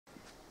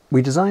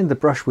We designed the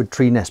Brushwood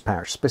Tree Nest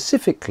Pouch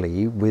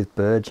specifically with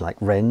birds like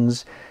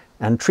wrens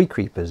and tree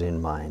creepers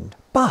in mind.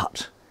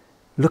 But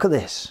look at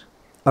this.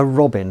 A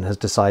robin has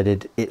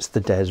decided it's the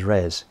des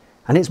res,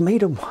 and it's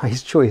made a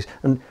wise choice.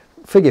 And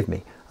forgive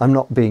me, I'm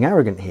not being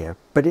arrogant here,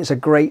 but it's a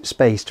great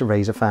space to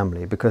raise a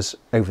family, because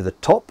over the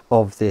top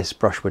of this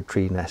Brushwood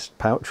Tree Nest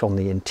Pouch on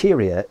the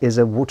interior is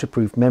a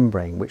waterproof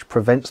membrane which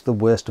prevents the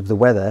worst of the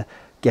weather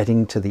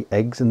getting to the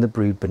eggs and the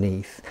brood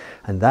beneath.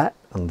 And that,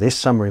 on this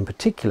summer in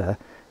particular,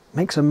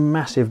 makes a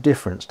massive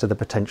difference to the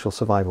potential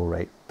survival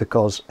rate,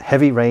 because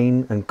heavy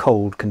rain and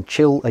cold can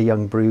chill a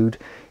young brood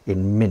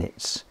in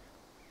minutes.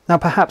 Now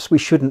perhaps we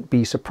shouldn't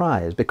be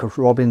surprised, because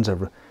robins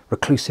are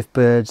reclusive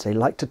birds. They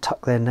like to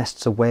tuck their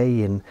nests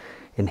away in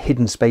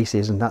hidden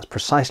spaces, and that's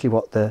precisely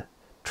what the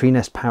Tree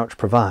Nest Pouch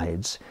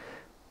provides.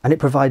 And it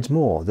provides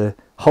more. The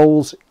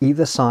holes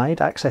either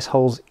side, access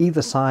holes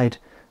either side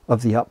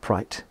of the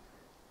upright,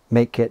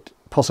 make it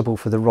possible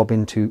for the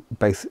robin to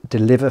both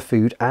deliver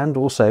food and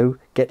also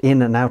get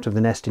in and out of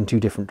the nest in two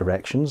different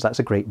directions. That's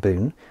a great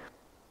boon.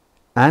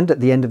 And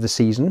at the end of the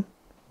season,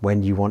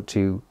 when you want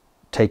to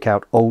take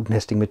out old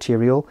nesting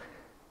material,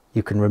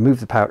 you can remove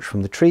the pouch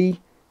from the tree,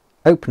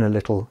 open a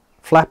little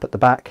flap at the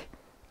back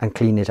and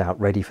clean it out,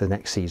 ready for the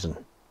next season.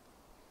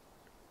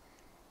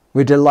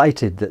 We're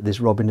delighted that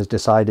this robin has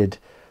decided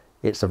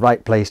it's the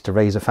right place to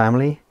raise a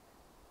family,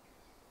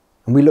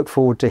 and we look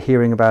forward to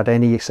hearing about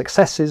any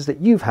successes that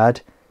you've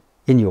had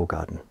in your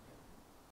garden.